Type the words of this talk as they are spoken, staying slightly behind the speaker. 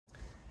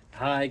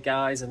Hi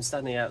guys, I'm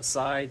standing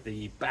outside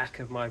the back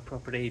of my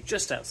property,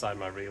 just outside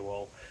my rear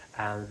wall,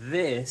 and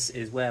this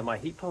is where my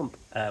heat pump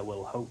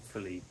will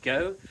hopefully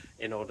go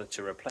in order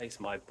to replace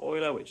my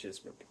boiler, which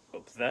is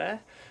up there.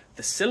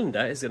 The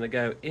cylinder is going to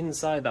go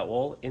inside that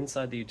wall,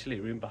 inside the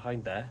utility room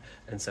behind there,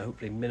 and so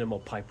hopefully minimal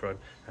pipe run,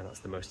 and that's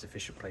the most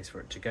efficient place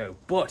for it to go.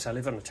 But I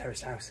live on a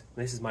terraced house,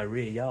 and this is my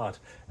rear yard,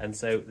 and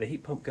so the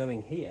heat pump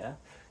going here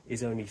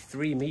is only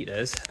 3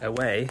 meters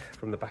away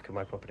from the back of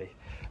my property,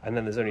 and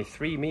then there's only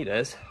 3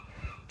 meters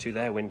to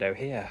their window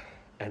here,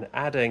 and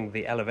adding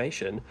the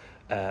elevation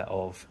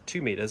of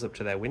 2 meters up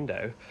to their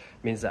window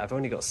means that I've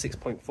only got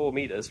 6.4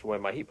 meters from where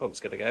my heat pump's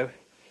going to go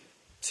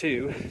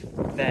to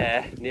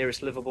their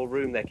nearest livable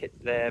room,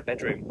 their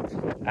bedroom.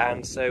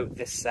 And so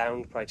this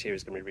sound criteria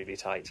is going to be really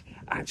tight.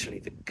 Actually,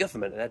 the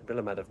government and Ed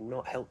Miliband have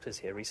not helped us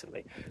here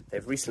recently.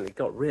 They've recently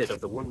got rid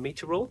of the 1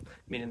 meter rule,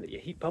 meaning that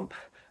your heat pump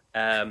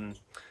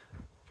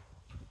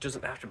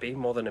doesn't have to be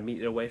more than a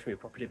metre away from your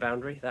property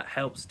boundary. That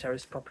helps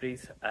terraced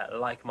properties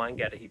like mine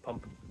get a heat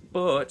pump.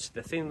 But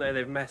the thing that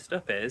they've messed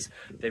up is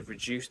they've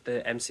reduced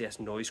the MCS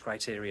noise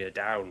criteria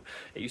down.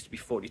 It used to be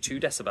 42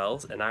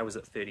 decibels, and I was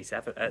at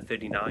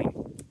 39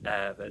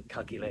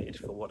 calculated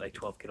for what a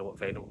 12 kilowatt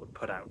Valent would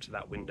put out to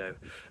that window,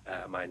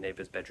 my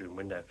neighbour's bedroom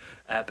window.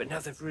 But now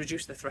they've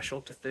reduced the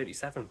threshold to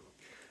 37.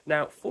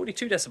 Now,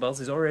 42 decibels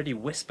is already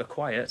whisper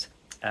quiet.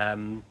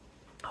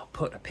 I'll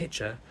put a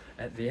picture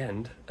at the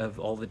end of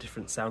all the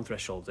different sound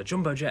thresholds. A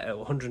jumbo jet at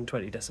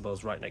 120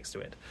 decibels right next to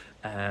it.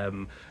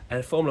 And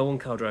a Formula 1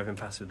 car driving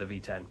past with a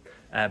V10.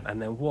 And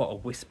then what a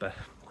whisper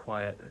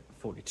quiet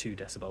 42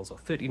 decibels or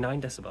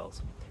 39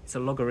 decibels. It's a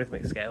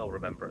logarithmic scale,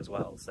 remember, as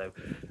well. So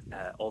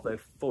although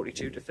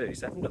 42 to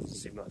 37 doesn't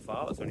seem that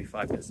far, it's only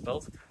 5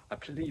 decibels. I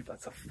believe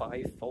that's a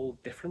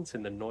 5-fold difference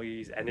in the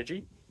noise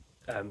energy.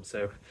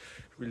 So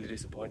really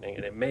disappointing,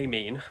 and it may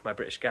mean my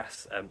British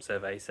Gas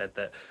survey said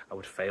that I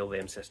would fail the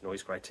MCS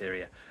noise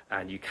criteria,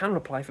 and you can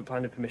apply for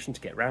planning permission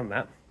to get around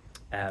that,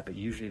 but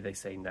usually they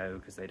say no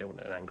because they don't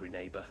want an angry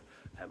neighbour,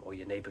 or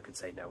your neighbour could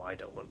say no, I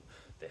don't want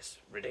this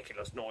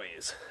ridiculous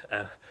noise,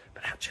 but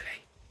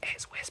actually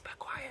it's whisper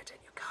quiet and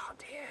you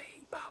can't hear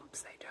heat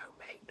pumps, they don't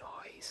make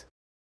noise.